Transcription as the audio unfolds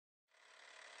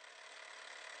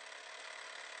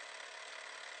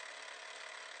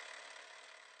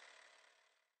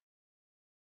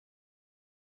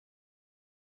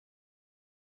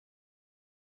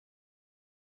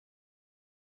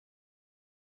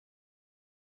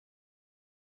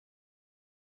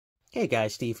Hey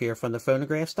guys, Steve here from the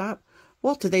Phonograph Stop.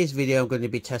 Well, today's video I'm going to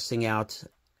be testing out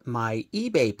my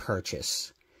eBay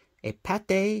purchase. A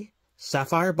Pathe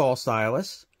Sapphire ball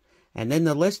stylus. And then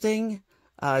the listing,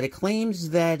 it claims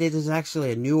that it is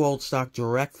actually a new old stock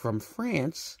direct from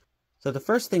France. So the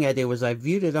first thing I did was I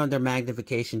viewed it under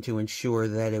magnification to ensure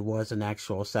that it was an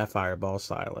actual sapphire ball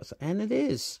stylus. And it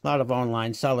is. A lot of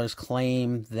online sellers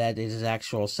claim that it is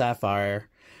actual sapphire.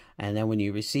 And then when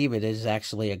you receive it, it is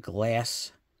actually a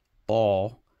glass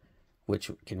ball, which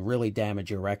can really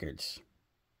damage your records.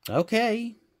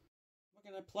 Okay,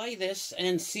 we're gonna play this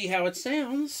and see how it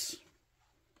sounds.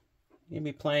 I'm gonna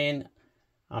be playing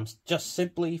Just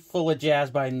Simply Full of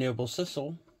Jazz by Noble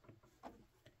Sissel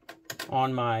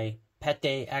on my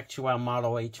Pathe Actual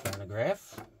Model H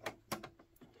phonograph.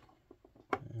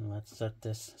 And let's set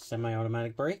this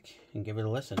semi-automatic brake and give it a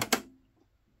listen.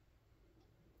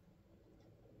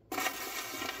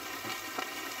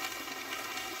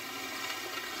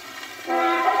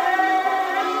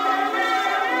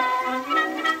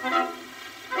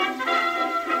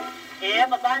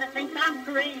 Everybody thinks I'm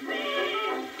crazy.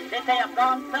 They say I've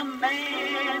gone some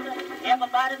mad.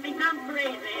 Everybody thinks I'm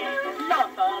crazy.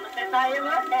 Lost all the sense I ever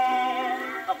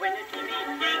had. But when the TV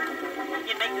shakes,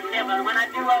 it makes me shiver. When I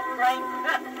do a break,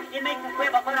 it makes me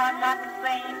quiver. But I'm not the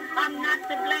same. I'm not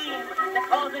to blame. The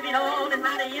cause of it all is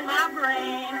not in my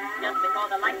brain. Just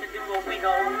because I like to do a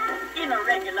wiggle in a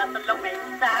regular salome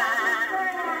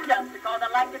style. Just because I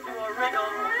like to do a wriggle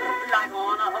like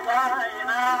on a Hawaiian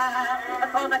isle.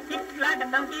 Cause I kick like a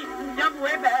donkey, jump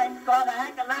way back. Cause I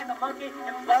act like a monkey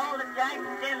and ball the jack.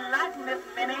 Then like Miss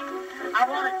Minnie, I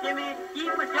wanna shimmy,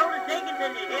 keep my shoulders shaking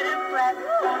till you hit and crack.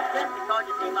 Just because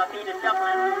you see my feet are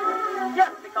shuffling,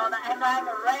 just because I act like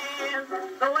a ram.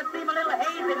 Though it seem a little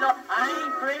hazy, look, I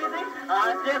ain't crazy.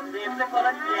 I just simply full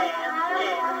of jazz,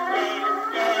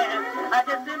 jazz. I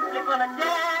just simply full of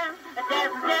jazz,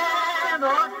 jazz. Oh,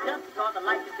 just because I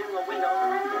like to do a wiggle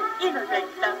in a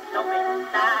regular snowman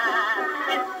style.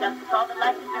 It's just because I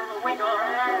like to do a wiggle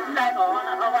like on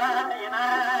a Hawaiian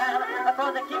isle.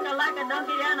 Because I kick her like a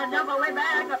donkey and I jump away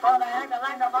back. Because I act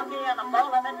like a monkey and I'm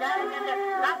falling and jack. And just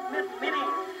like Miss Minnie,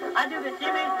 I do the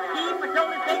shimmy, keep my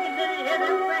shoulders shaking till you hit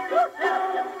it quick.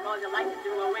 Just because you like to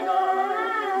do a wiggle,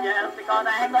 just because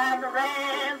I act like a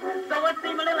ram. So it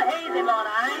seem a little hazy, Lord,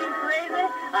 I ain't crazy.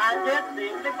 I just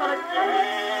simply full of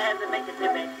jazz and make it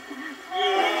tippy.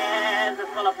 Jazz is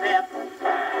full of pep.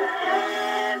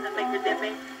 Jazz that makes you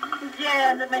dippy.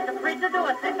 Jazz that makes the preacher do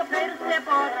a syncopated step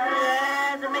on.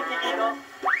 Jazz that makes you giggle.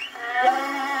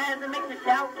 Jazz that makes you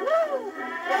shout. Woo!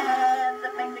 Jazz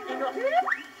that makes you giggle.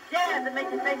 Jazz that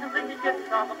makes you say something you shouldn't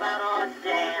talk about. Oh,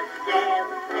 jazz.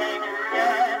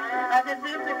 I just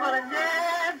simply full of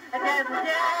jazz. Jazz.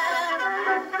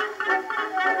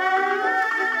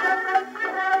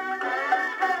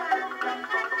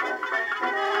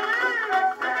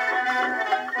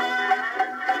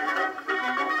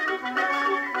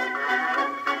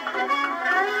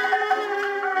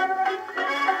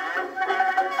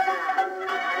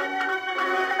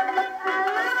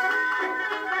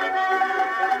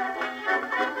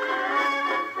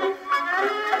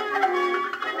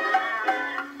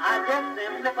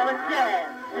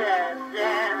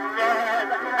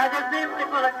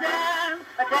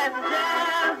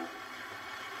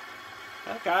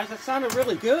 Well, guys, that sounded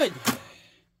really good.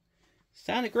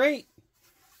 Sounded great.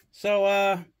 So,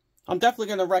 I'm definitely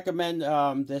going to recommend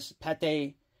this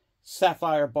Pathe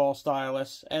Sapphire ball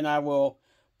stylus, and I will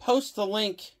post the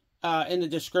link in the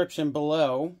description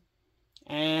below.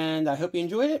 And I hope you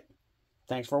enjoyed it.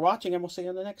 Thanks for watching, and we'll see you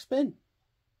on the next spin.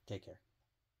 Take care.